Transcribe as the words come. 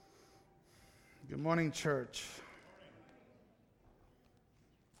Good morning, church.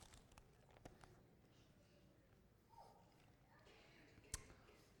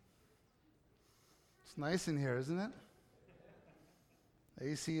 It's nice in here, isn't it?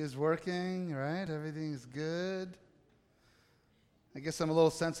 AC is working, right? Everything is good. I guess I'm a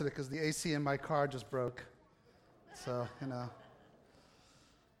little sensitive because the AC in my car just broke. So,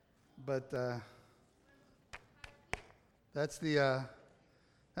 But that's the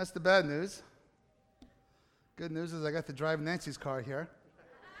bad news. Good news is I got to drive Nancy's car here.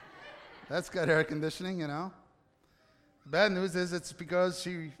 That's got air conditioning, The bad news is it's because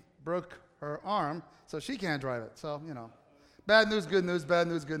she broke her arm, so she can't drive it. So, bad news, good news, bad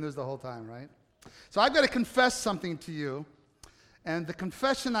news, good news the whole time, right? So I've got to confess something to you. And the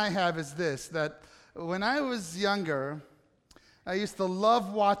confession I have is this, that when I was younger, I used to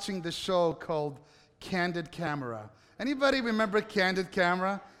love watching the show called Candid Camera. Anybody remember Candid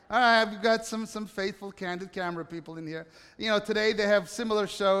Camera? All right, we've got some faithful Candid Camera people in here. Today they have similar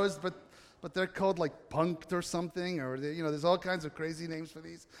shows, but they're called like Punked or something, or there's all kinds of crazy names for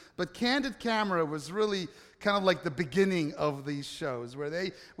these. But Candid Camera was really kind of like the beginning of these shows, where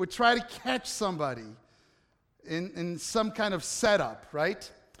they would try to catch somebody in some kind of setup,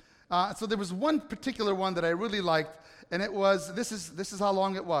 right? So there was one particular one that I really liked, and it was, this is how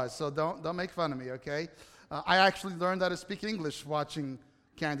long it was, so don't make fun of me, okay? I actually learned how to speak English watching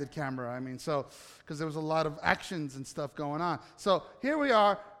Candid Camera. Because there was a lot of actions and stuff going on. So here we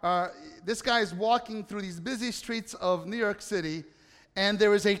are. This guy is walking through these busy streets of New York City, and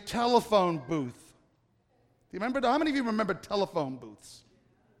there is a telephone booth. Do you remember? How many of you remember telephone booths?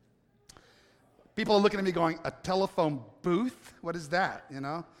 People are looking at me going, a telephone booth? What is that,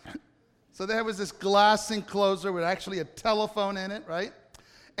 So there was this glass enclosure with actually a telephone in it, right?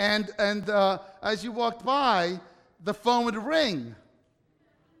 And as you walked by, the phone would ring.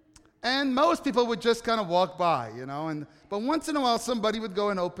 And most people would just kind of walk by, but once in a while somebody would go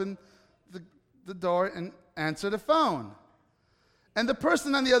and open the door and answer the phone. And the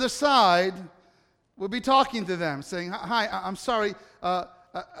person on the other side would be talking to them, saying, hi, I'm sorry, are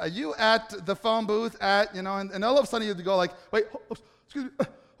you at the phone booth at, and all of a sudden you'd go like, wait, excuse me,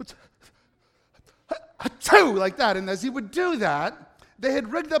 achoo, like that. And as he would do that, they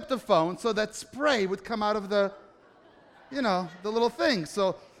had rigged up the phone so that spray would come out of the little thing.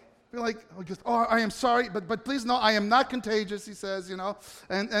 So we're like, I am sorry, but please no, I am not contagious, he says,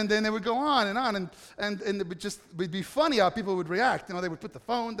 and then they would go on, and it would be funny how people would react. They would put the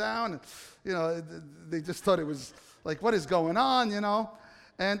phone down, and, they just thought it was like, what is going on,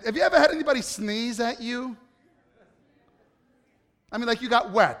 And have you ever had anybody sneeze at you? Like you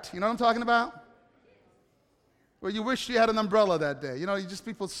got wet, you know what I'm talking about? Or you wish you had an umbrella that day,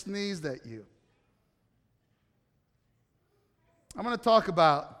 people sneezed at you. I'm going to talk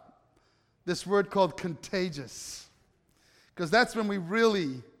about this word called contagious, because that's when we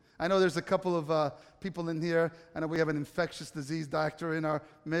really, I know there's a couple of people in here, I know we have an infectious disease doctor in our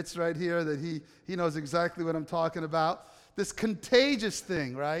midst right here, that he knows exactly what I'm talking about. This contagious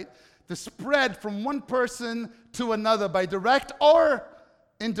thing, right? The spread from one person to another by direct or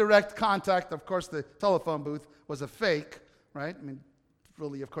indirect contact. Of course, the telephone booth was a fake, right?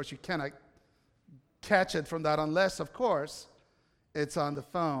 Really, of course, you cannot catch it from that unless, of course, it's on the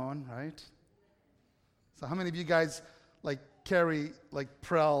phone, right? So how many of you guys carry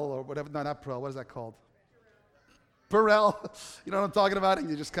Prel or whatever? No, not Prel. What is that called? Purell. You know what I'm talking about? And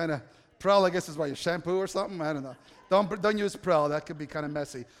you just kind of, Prel, I guess, is what, your shampoo or something? I don't know. Don't use Prel. That could be kind of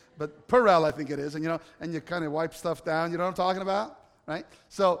messy. But Purell, I think it is. And, and you kind of wipe stuff down. You know what I'm talking about? Right?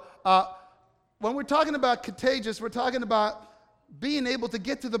 So when we're talking about contagious, we're talking about being able to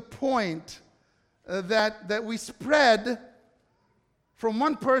get to the point that we spread from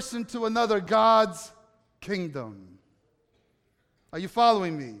one person to another, God's kingdom. Are you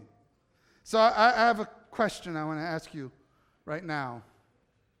following me? So I have a question I want to ask you right now.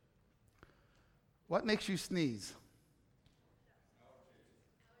 What makes you sneeze?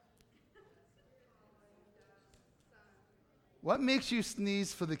 What makes you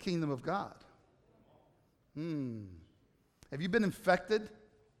sneeze for the kingdom of God? Have you been infected?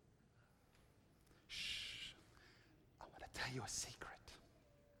 Shh. I want to tell you a secret.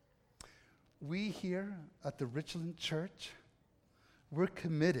 We here at the Richland Church, we're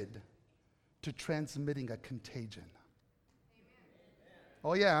committed to transmitting a contagion. Amen.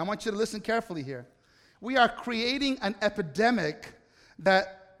 Oh yeah, I want you to listen carefully here. We are creating an epidemic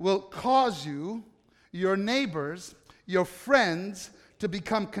that will cause you, your neighbors, your friends to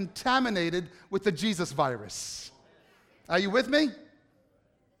become contaminated with the Jesus virus. Are you with me?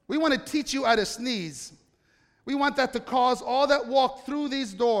 We want to teach you how to sneeze. We want that to cause all that walk through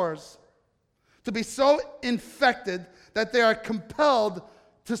these doors to be so infected that they are compelled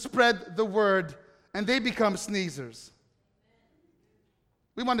to spread the word, and they become sneezers.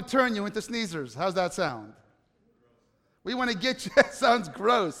 We want to turn you into sneezers. How's that sound? We want to get you. That sounds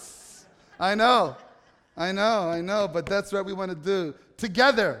gross. I know, but that's what we want to do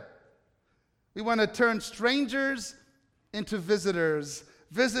together. We want to turn strangers into visitors,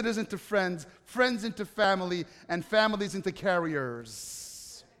 visitors into friends, friends into family, and families into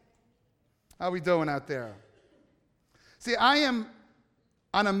carriers. How are we doing out there? See, I am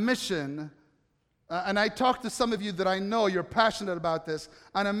on a mission, and I talk to some of you that I know you're passionate about this,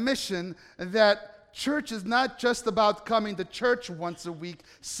 on a mission that church is not just about coming to church once a week,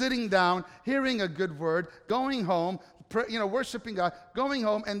 sitting down, hearing a good word, going home, worshiping God, going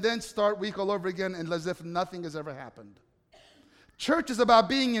home, and then start week all over again and as if nothing has ever happened. Church is about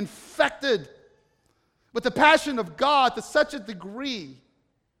being infected with the passion of God to such a degree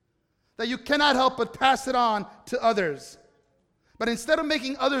that you cannot help but pass it on to others. But instead of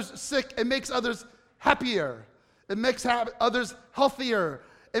making others sick, it makes others happier. It makes others healthier.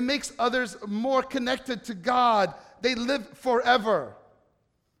 It makes others more connected to God. They live forever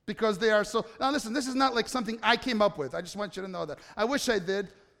because they are so... Now listen, this is not like something I came up with. I just want you to know that. I wish I did.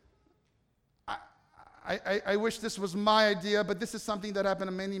 I wish this was my idea, but this is something that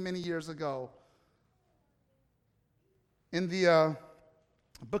happened many, many years ago. In the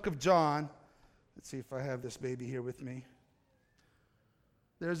book of John, let's see if I have this baby here with me.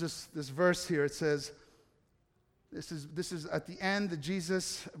 There's this verse here. It says, this is at the end that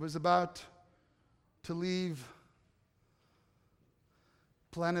Jesus was about to leave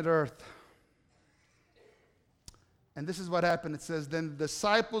planet Earth. And this is what happened. It says, then the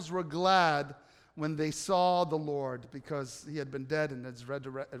disciples were glad when they saw the Lord, because he had been dead and is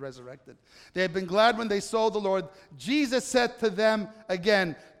resurrected. They had been glad when they saw the Lord. Jesus said to them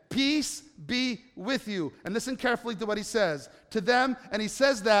again, peace be with you. And listen carefully to what he says to them, and he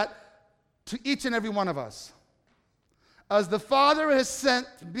says that to each and every one of us. As the Father has sent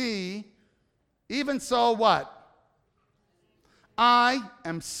me, even so what? I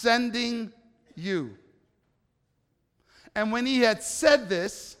am sending you. And when he had said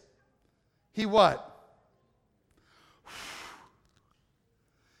this, he what?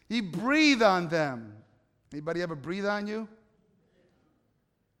 He breathed on them. Anybody ever breathe on you?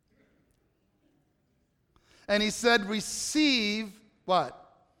 And he said, receive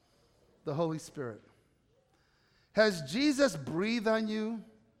what? The Holy Spirit. Has Jesus breathed on you?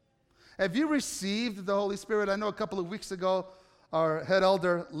 Have you received the Holy Spirit? I know a couple of weeks ago, our head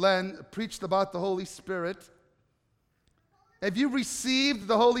elder, Len, preached about the Holy Spirit. Have you received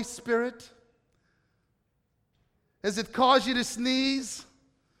the Holy Spirit? Has it caused you to sneeze?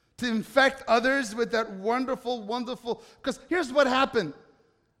 To infect others with that wonderful, wonderful... Because here's what happened.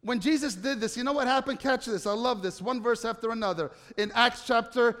 When Jesus did this, you know what happened? Catch this. I love this. One verse after another. In Acts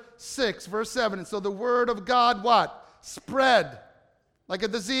chapter 6, verse 7. And so the word of God, what? Spread like a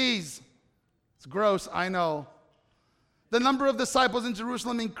disease. It's gross, I know. The number of disciples in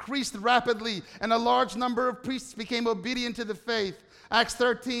Jerusalem increased rapidly, and a large number of priests became obedient to the faith. Acts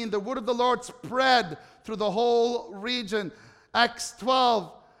 13, the word of the Lord spread through the whole region. Acts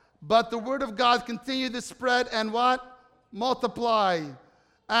 12, but the word of God continued to spread and what? Multiply.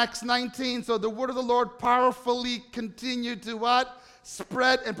 Acts 19, so the word of the Lord powerfully continued to what?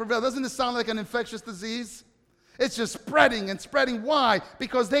 Spread and prevail. Doesn't this sound like an infectious disease? It's just spreading and spreading. Why?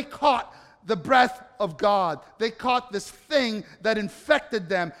 Because they caught the breath of God. They caught this thing that infected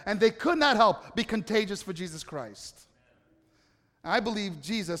them, and they could not help be contagious for Jesus Christ. I believe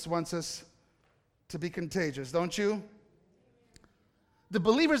Jesus wants us to be contagious, don't you? The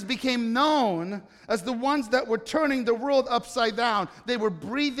believers became known as the ones that were turning the world upside down. They were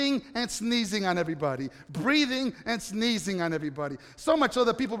breathing and sneezing on everybody. Breathing and sneezing on everybody. So much so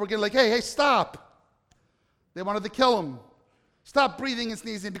that people were getting like, hey, stop. They wanted to kill them. Stop breathing and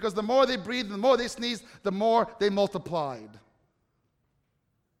sneezing, because the more they breathed, the more they sneezed, the more they multiplied.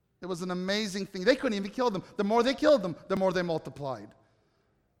 It was an amazing thing. They couldn't even kill them. The more they killed them, the more they multiplied.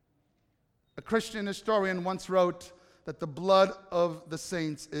 A Christian historian once wrote that the blood of the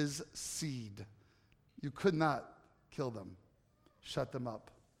saints is seed. You could not kill them, shut them up.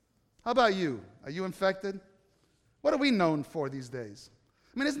 How about you? Are you infected? What are we known for these days?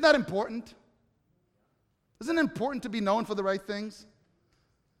 I mean, isn't that important? Isn't it important to be known for the right things?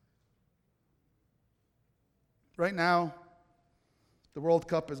 Right now, the World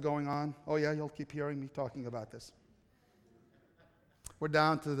Cup is going on. Oh yeah, you'll keep hearing me talking about this. We're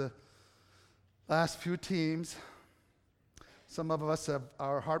down to the last few teams. Some of us have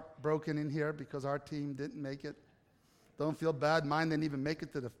our heart broken in here because our team didn't make it. Don't feel bad. Mine didn't even make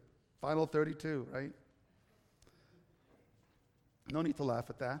it to the Final 32, right? No need to laugh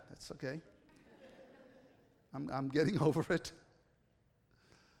at that. That's okay. I'm getting over it.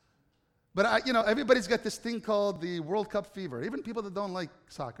 But everybody's got this thing called the World Cup fever. Even people that don't like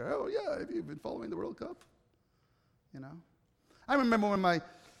soccer. Oh yeah, have you been following the World Cup? I remember when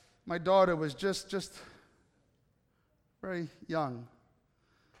my daughter was just very young.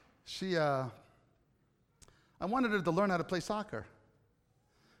 I wanted her to learn how to play soccer.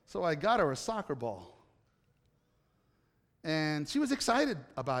 So I got her a soccer ball. And she was excited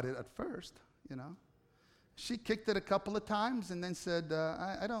about it at first, She kicked it a couple of times and then said,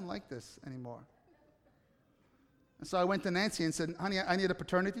 I don't like this anymore. And so I went to Nancy and said, honey, I need a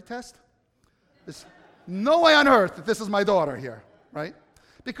paternity test. There's no way on earth that this is my daughter here, right?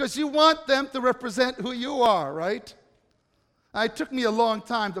 Because you want them to represent who you are, right? It took me a long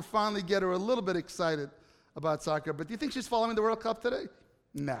time to finally get her a little bit excited about soccer. But do you think she's following the World Cup today?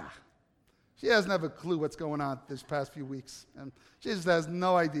 Nah. She doesn't have a clue what's going on this past few weeks. And she just has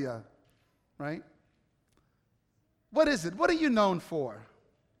no idea, right? What is it? What are you known for?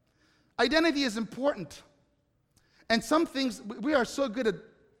 Identity is important. And some things, we are so good at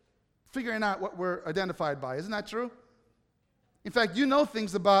figuring out what we're identified by. Isn't that true? In fact, you know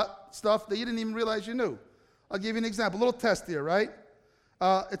things about stuff that you didn't even realize you knew. I'll give you an example. A little test here, right?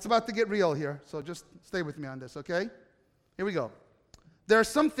 It's about to get real here, so just stay with me on this, okay? Here we go. There are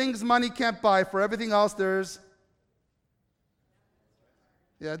some things money can't buy. For everything else, there's...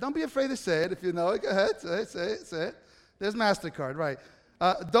 Yeah, don't be afraid to say it. If you know it, go ahead. Say it. There's MasterCard, right.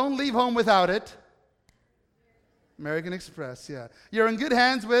 Don't leave home without it. American Express, yeah. You're in good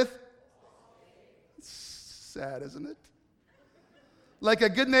hands with... It's sad, isn't it? Like a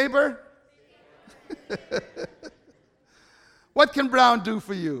good neighbor? What can Brown do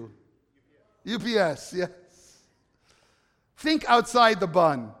for you? UPS, yes. Think outside the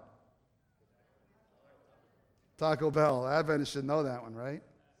bun. Taco Bell. Adventists should know that one, right?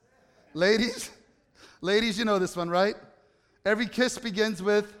 Ladies, you know this one, right? Every kiss begins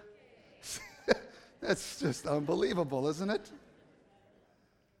with... That's just unbelievable, isn't it?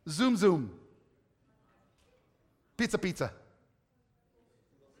 Zoom, zoom. Pizza.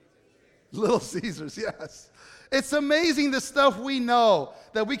 Little Caesars, yes. It's amazing the stuff we know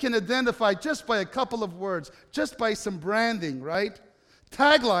that we can identify just by a couple of words, just by some branding, right?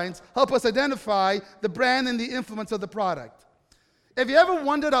 Taglines help us identify the brand and the influence of the product. Have you ever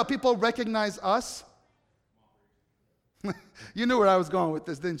wondered how people recognize us? You knew where I was going with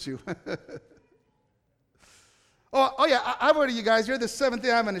this, didn't you? Oh yeah, I've heard of you guys. You're the Seventh-day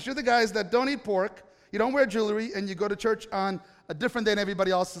Adventists. You're the guys that don't eat pork, you don't wear jewelry, and you go to church on a different day than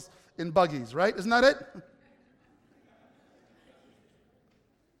everybody else in buggies, right? Isn't that it?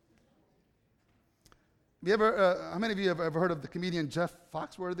 How many of you have ever heard of the comedian Jeff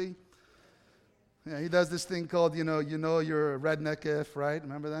Foxworthy? Yeah, he does this thing called, you know you're a redneck if, right?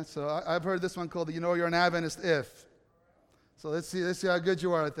 Remember that? So I've heard this one called the you're an Adventist if. So let's see how good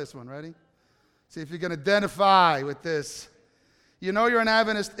you are at this one. Ready? See if you can identify with this. You're an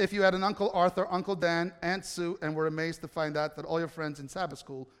Adventist if you had an Uncle Arthur, Uncle Dan, Aunt Sue, and were amazed to find out that all your friends in Sabbath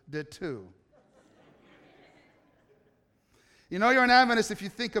school did too. You're an Adventist if you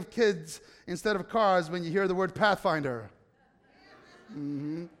think of kids instead of cars when you hear the word Pathfinder.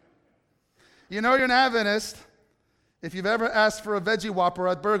 Mm-hmm. You're an Adventist if you've ever asked for a veggie Whopper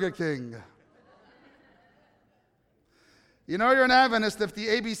at Burger King. You're an Adventist if the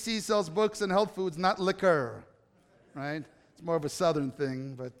ABC sells books and health foods, not liquor, right? It's more of a Southern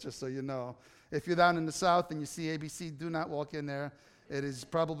thing, but just so you know. If you're down in the South and you see ABC, do not walk in there. It is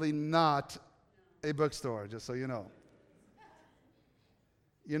probably not a bookstore, just so you know.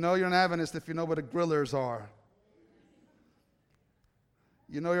 You're an Adventist if you know what the grillers are.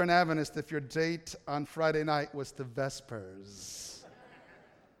 You're an Adventist if your date on Friday night was to Vespers.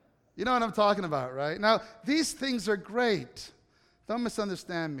 You know what I'm talking about, right? Now, these things are great. Don't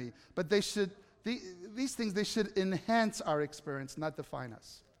misunderstand me. But these things, they should enhance our experience, not define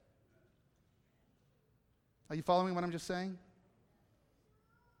us. Are you following what I'm just saying?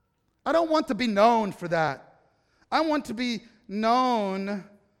 I don't want to be known for that. I want to be known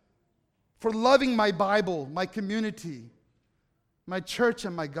for loving my Bible, my community, my church,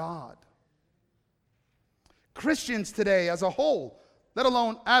 and my God. Christians today as a whole, let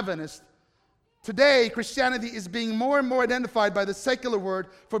alone Adventists, today Christianity is being more and more identified by the secular word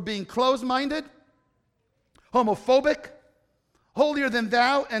for being closed-minded, homophobic, holier than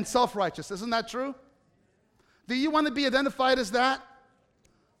thou, and self-righteous. Isn't that true? Do you want to be identified as that?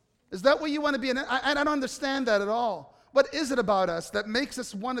 Is that what you want to be? I don't understand that at all. What is it about us that makes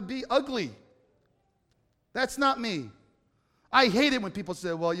us want to be ugly? That's not me. I hate it when people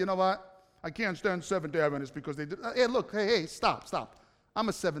say, well, you know what? I can't stand Seventh-day Adventists because they do. Hey, look, hey, stop. I'm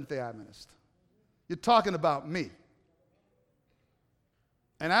a Seventh-day Adventist. You're talking about me.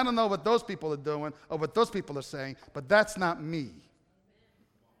 And I don't know what those people are doing or what those people are saying, but that's not me.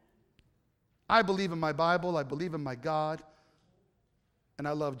 I believe in my Bible, I believe in my God, and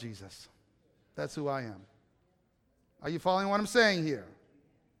I love Jesus. That's who I am. Are you following what I'm saying here?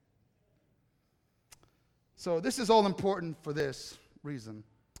 So this is all important for this reason.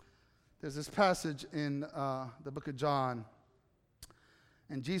 There's this passage in the book of John,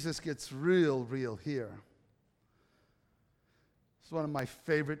 and Jesus gets real here. It's one of my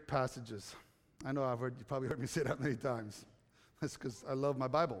favorite passages. I know you probably heard me say that many times. That's because I love my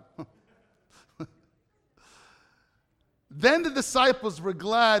Bible. Then the disciples were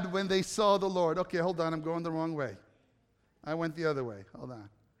glad when they saw the Lord. Okay, hold on, I'm going the wrong way. I went the other way. Hold on.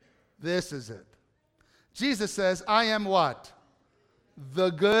 This is it. Jesus says, I am what?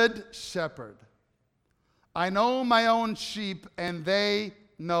 The good shepherd. I know my own sheep, and they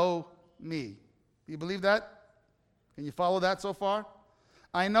know me. Do you believe that? Can you follow that so far?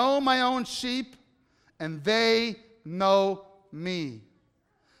 I know my own sheep, and they know me.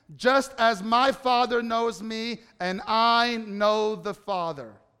 Just as my Father knows me, and I know the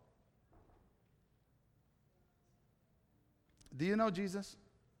Father. Do you know Jesus?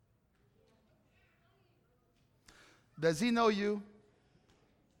 Does he know you?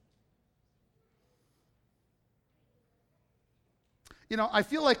 You know, I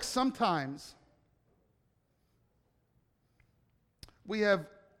feel like sometimes we have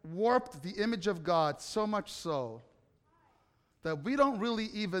warped the image of God so much so that we don't really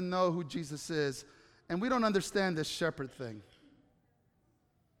even know who Jesus is, and we don't understand this shepherd thing.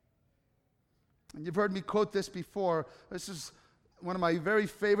 And you've heard me quote this before. This is one of my very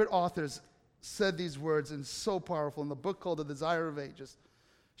favorite authors said these words, and so powerful, in the book called The Desire of Ages.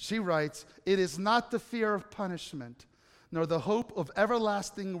 She writes, "It is not the fear of punishment, nor the hope of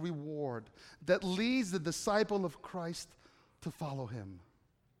everlasting reward that leads the disciple of Christ to follow him.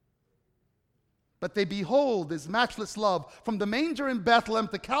 But they behold his matchless love from the manger in Bethlehem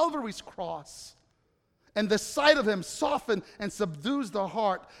to Calvary's cross. And the sight of him softens and subdues the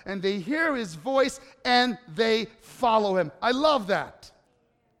heart. And they hear his voice and they follow him." I love that.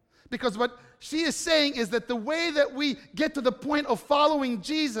 Because what she is saying is that the way that we get to the point of following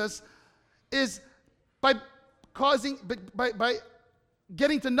Jesus is by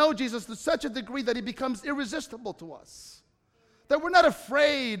getting to know Jesus to such a degree that he becomes irresistible to us. That we're not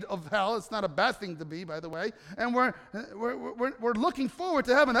afraid of hell. It's not a bad thing to be, by the way. And we're looking forward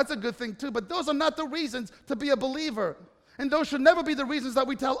to heaven. That's a good thing too. But those are not the reasons to be a believer. And those should never be the reasons that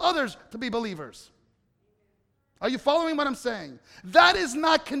we tell others to be believers. Are you following what I'm saying? That is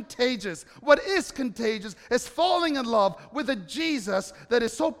not contagious. What is contagious is falling in love with a Jesus that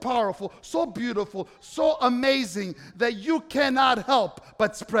is so powerful, so beautiful, so amazing that you cannot help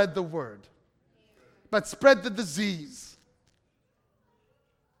but spread the word, but spread the disease.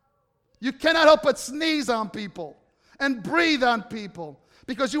 You cannot help but sneeze on people and breathe on people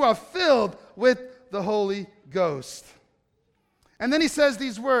because you are filled with the Holy Ghost. And then he says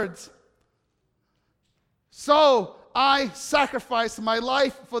these words, "So I sacrifice my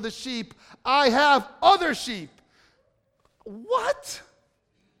life for the sheep. I have other sheep." What?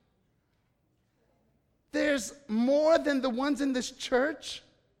 There's more than the ones in this church?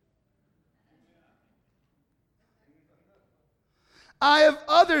 I have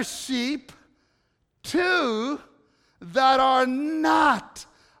other sheep, too, that are not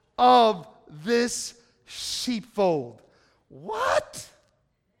of this sheepfold. What?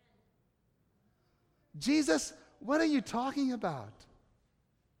 Jesus, what are you talking about?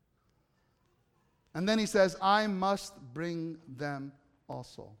 And then he says, I must bring them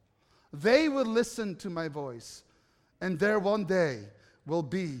also. They will listen to my voice, and there one day will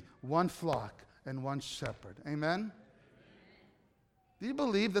be one flock and one shepherd. Amen? Do you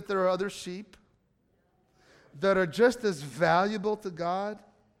believe that there are other sheep that are just as valuable to God?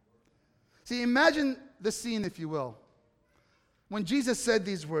 See, imagine the scene, if you will. When Jesus said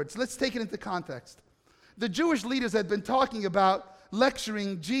these words, let's take it into context. The Jewish leaders had been talking about,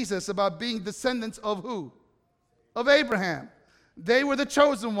 lecturing Jesus about being descendants of who? Of Abraham. They were the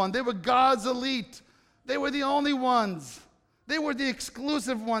chosen one. They were God's elite. They were the only ones. They were the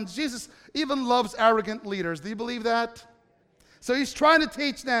exclusive ones. Jesus even loves arrogant leaders. Do you believe that? So he's trying to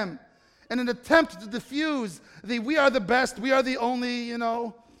teach them in an attempt to diffuse the we are the best, we are the only,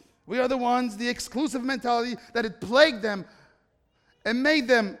 we are the ones, the exclusive mentality that had plagued them and made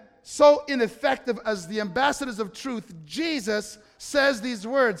them so ineffective as the ambassadors of truth. Jesus says these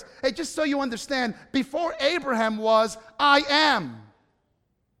words. Hey, just so you understand, before Abraham was, I am.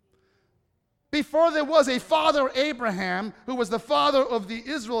 Before there was a father Abraham, who was the father of the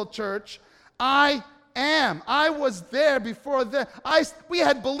Israel church, I am. I was there before them. We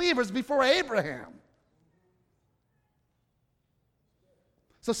had believers before Abraham.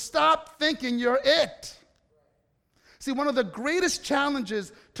 So stop thinking you're it. See, one of the greatest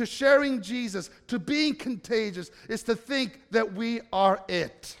challenges to sharing Jesus, to being contagious, is to think that we are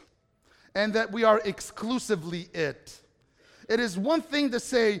it and that we are exclusively it. It is one thing to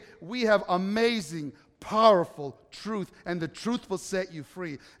say we have amazing, powerful truth and the truth will set you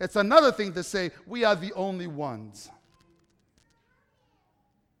free. It's another thing to say we are the only ones.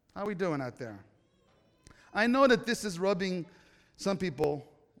 How are we doing out there? I know that this is rubbing some people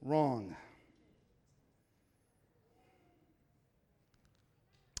wrong.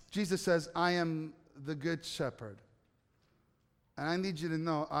 Jesus says, I am the good shepherd. And I need you to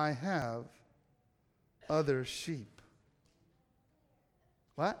know I have other sheep.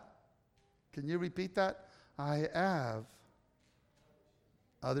 What? Can you repeat that? I have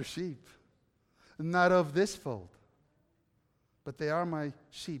other sheep. Not of this fold. But they are my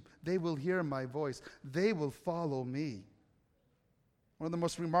sheep. They will hear my voice. They will follow me. One of the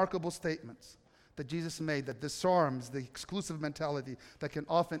most remarkable statements that Jesus made that disarms the exclusive mentality that can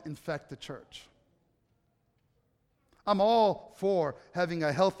often infect the church. I'm all for having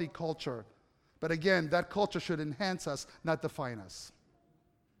a healthy culture. But again, that culture should enhance us, not define us.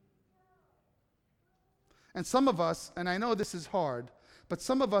 And some of us, and I know this is hard, but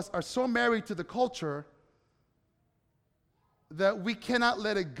some of us are so married to the culture that we cannot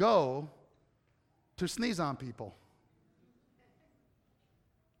let it go to sneeze on people.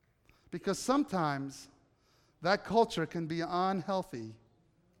 Because sometimes that culture can be unhealthy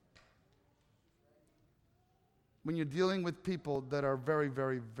when you're dealing with people that are very,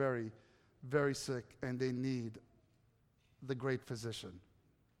 very, very, very sick and they need the great physician.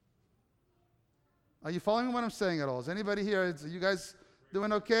 Are you following what I'm saying at all? Is anybody here, are you guys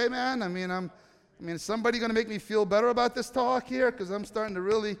doing okay, man? I mean, is somebody going to make me feel better about this talk here? Because I'm starting to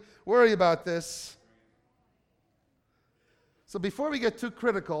really worry about this. So before we get too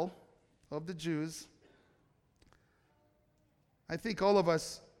critical of the Jews, I think all of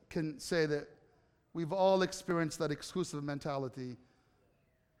us can say that we've all experienced that exclusive mentality,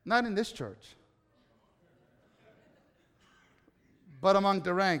 not in this church, but among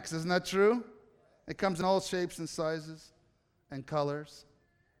the ranks. Isn't that true? It comes in all shapes and sizes and colors.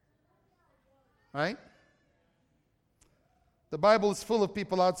 Right? The Bible is full of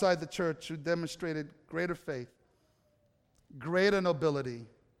people outside the church who demonstrated greater faith, greater nobility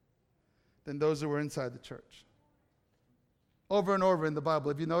than those who were inside the church. Over and over in the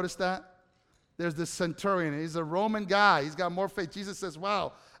Bible. Have you noticed that? There's this centurion. He's a Roman guy. He's got more faith. Jesus says,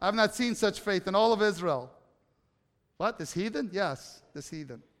 wow, I've not seen such faith in all of Israel. What? This heathen? Yes, this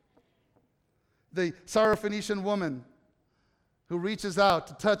heathen. The Syrophoenician woman who reaches out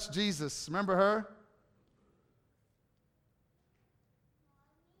to touch Jesus. Remember her?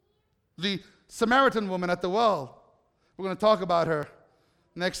 The Samaritan woman at the well. We're going to talk about her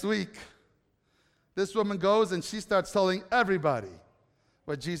next week. This woman goes and she starts telling everybody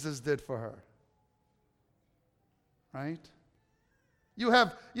what Jesus did for her. Right? You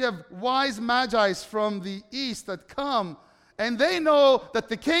have wise magi from the east that come, and they know that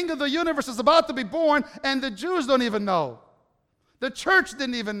the king of the universe is about to be born, and the Jews don't even know. The church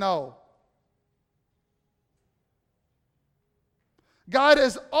didn't even know. God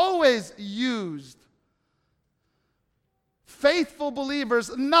has always used faithful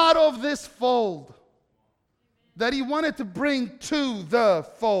believers not of this fold that he wanted to bring to the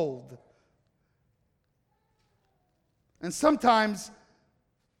fold. And sometimes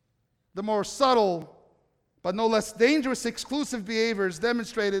the more subtle but no less dangerous exclusive behavior is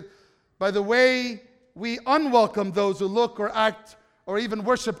demonstrated by the way we unwelcome those who look or act or even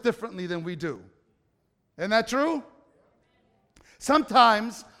worship differently than we do. Isn't that true?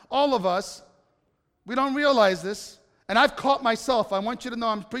 Sometimes, all of us, we don't realize this, and I've caught myself. I want you to know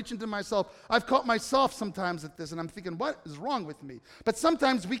I'm preaching to myself. I've caught myself sometimes at this, and I'm thinking, what is wrong with me? But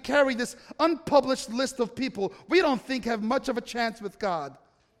sometimes we carry this unpublished list of people we don't think have much of a chance with God.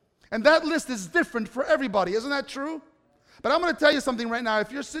 And that list is different for everybody. Isn't that true? But I'm going to tell you something right now.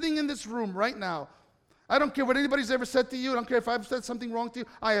 If you're sitting in this room right now, I don't care what anybody's ever said to you. I don't care if I've said something wrong to you.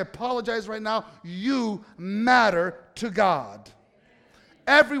 I apologize right now. You matter to God.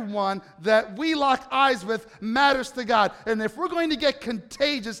 everyone that we lock eyes with matters to God. And if we're going to get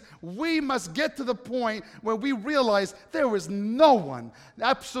contagious, we must get to the point where we realize there is no one,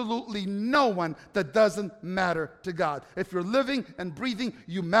 absolutely no one, that doesn't matter to God. If you're living and breathing,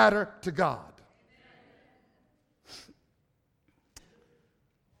 you matter to God.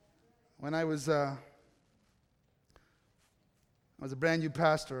 When I was a brand new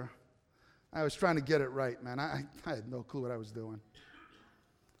pastor, I was trying to get it right, man. I had no clue what I was doing.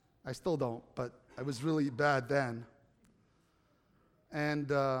 I still don't, but I was really bad then.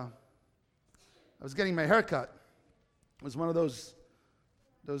 And I was getting my hair cut. It was one of those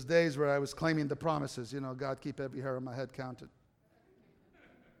days where I was claiming the promises. God, keep every hair on my head counted.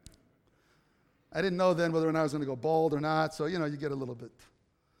 I didn't know then whether or not I was going to go bald or not, so, you get a little bit.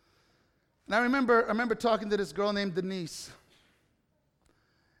 And I remember talking to this girl named Denise.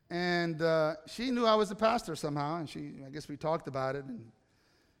 And she knew I was a pastor somehow, and I guess we talked about it. And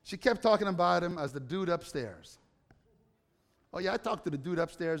she kept talking about him as the dude upstairs. Oh, yeah, I talk to the dude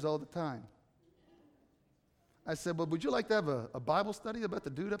upstairs all the time. I said, well, would you like to have a Bible study about the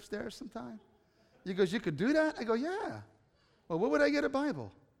dude upstairs sometime? He goes, you could do that? I go, yeah. Well, where would I get a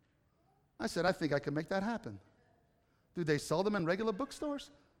Bible? I said, I think I can make that happen. Do they sell them in regular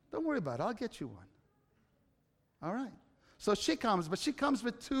bookstores? Don't worry about it. I'll get you one. All right. So she comes, but she comes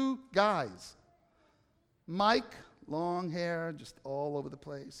with two guys. Mike, long hair, just all over the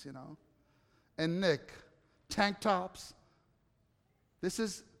place, And Nick, tank tops. This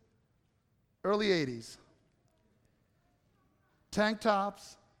is early 80s. Tank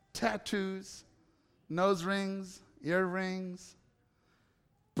tops, tattoos, nose rings, earrings,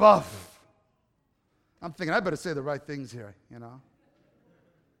 buff. I'm thinking, I better say the right things here, And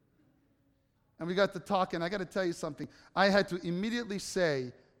we got to talking. I got to tell you something. I had to immediately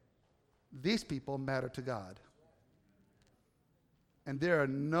say, these people matter to God. And they are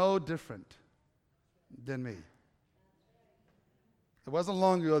no different than me. It wasn't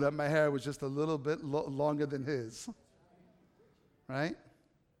long ago that my hair was just a little bit longer than his. Right?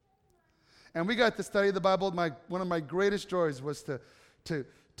 And we got to study the Bible. One of my greatest joys was to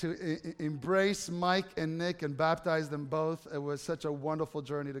embrace Mike and Nick and baptize them both. It was such a wonderful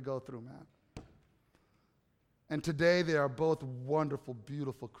journey to go through, man. And today they are both wonderful,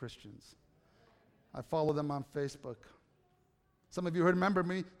 beautiful Christians. I follow them on Facebook. Some of you remember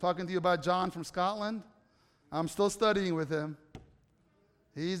me talking to you about John from Scotland. I'm still studying with him.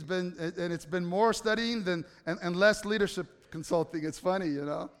 And it's been more studying and less leadership consulting. It's funny,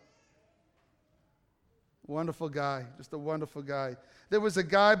 Wonderful guy, just a wonderful guy. There was a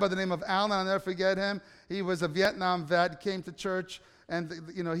guy by the name of Alan, I'll never forget him. He was a Vietnam vet, came to church. And,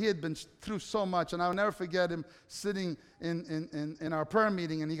 he had been through so much. And I'll never forget him sitting in our prayer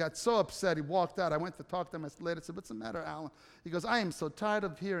meeting, and he got so upset. He walked out. I went to talk to him later. I said, what's the matter, Alan? He goes, I am so tired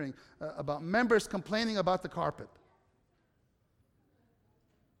of hearing about members complaining about the carpet.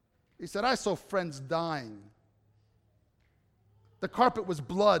 He said, I saw friends dying. The carpet was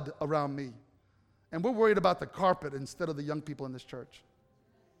blood around me. And we're worried about the carpet instead of the young people in this church.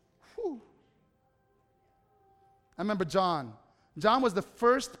 Whew. I remember John. John was the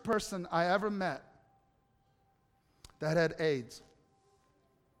first person I ever met that had AIDS.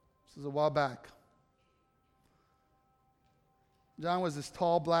 This was a while back. John was this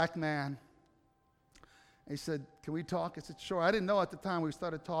tall black man. He said, can we talk? I said, sure. I didn't know at the time. We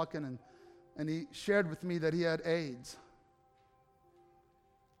started talking, and he shared with me that he had AIDS.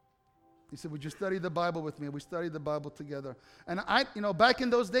 He said, would you study the Bible with me? We studied the Bible together. And back in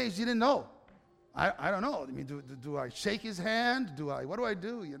those days, you didn't know. I don't know. I mean, do I shake his hand? What do I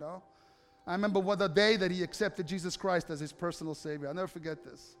do, I remember the day that he accepted Jesus Christ as his personal Savior. I'll never forget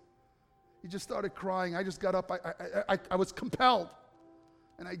this. He just started crying. I just got up. I was compelled.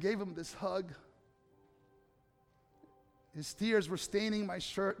 And I gave him this hug. His tears were staining my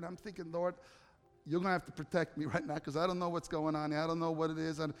shirt. And I'm thinking, Lord, you're going to have to protect me right now because I don't know what's going on. I don't know what it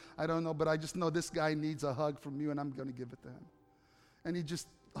is. I don't know. But I just know this guy needs a hug from you, and I'm going to give it to him. And he just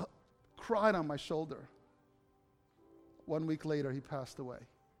cried on my shoulder. 1 week later, he passed away.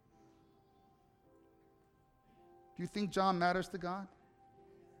 Do you think John matters to God?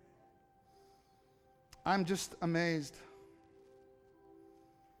 I'm just amazed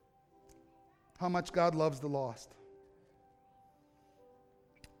how much God loves the lost.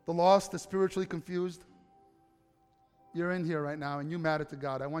 The lost, the spiritually confused. You're in here right now and you matter to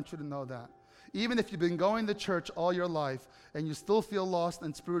God. I want you to know that. Even if you've been going to church all your life and you still feel lost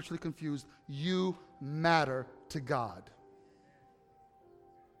and spiritually confused, you matter to God.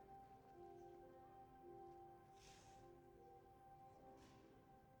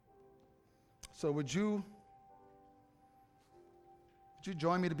 So would you Would you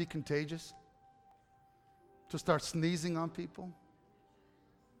join me to be contagious? To start sneezing on people?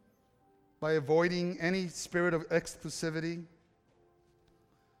 By avoiding any spirit of exclusivity?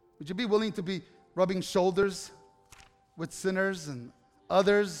 Would you be willing to be rubbing shoulders with sinners and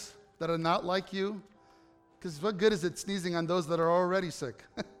others that are not like you? Because what good is it sneezing on those that are already sick?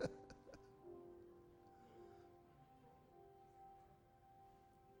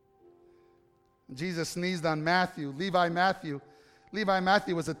 Jesus sneezed on Matthew, Levi Matthew. Levi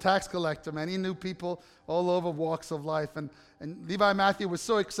Matthew was a tax collector, man. He knew people all over walks of life. And Levi Matthew was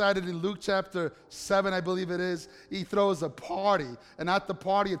so excited in Luke chapter 7, I believe it is, he throws a party. And at the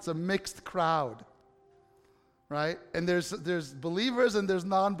party, it's a mixed crowd, right? And there's believers and there's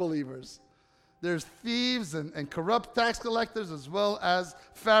non-believers. There's thieves and corrupt tax collectors as well as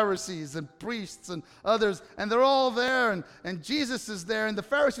Pharisees and priests and others. And they're all there, and Jesus is there. And the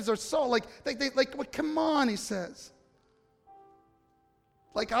Pharisees are so like, well, come on, he says.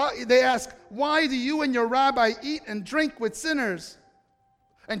 They ask, why do you and your rabbi eat and drink with sinners?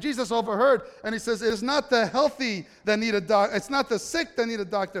 And Jesus overheard, and he says, it is not the healthy that need a doctor. It's not the sick that need a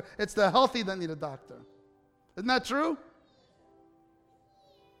doctor. It's the healthy that need a doctor. Isn't that true?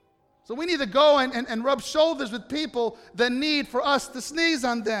 So we need to go and rub shoulders with people that need for us to sneeze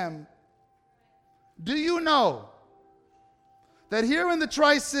on them. Do you know that here in the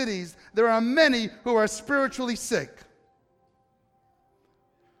Tri-Cities, there are many who are spiritually sick?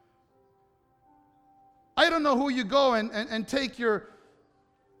 I don't know who you go and take your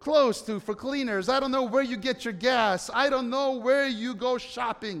clothes to for cleaners. I don't know where you get your gas. I don't know where you go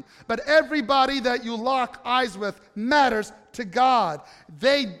shopping. But everybody that you lock eyes with matters to God.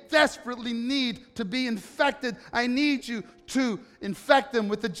 They desperately need to be infected. I need you to infect them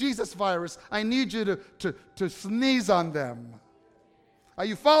with the Jesus virus. I need you to sneeze on them. Are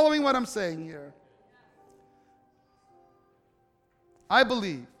you following what I'm saying here? I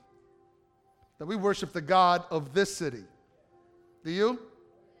believe that we worship the God of this city. Do you?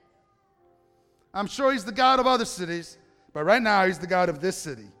 I'm sure he's the God of other cities, but right now he's the God of this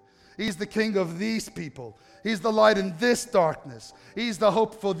city. He's the king of these people. He's the light in this darkness. He's the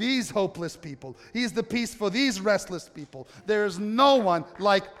hope for these hopeless people. He's the peace for these restless people. There is no one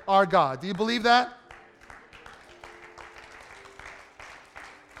like our God. Do you believe that?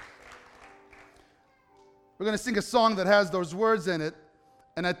 We're going to sing a song that has those words in it,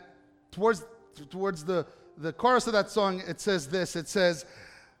 and towards the chorus of that song, it says this. It says,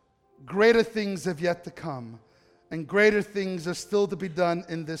 greater things have yet to come, and greater things are still to be done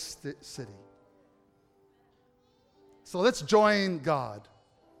in this city. So let's join God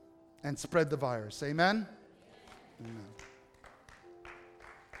and spread the virus. Amen? Amen.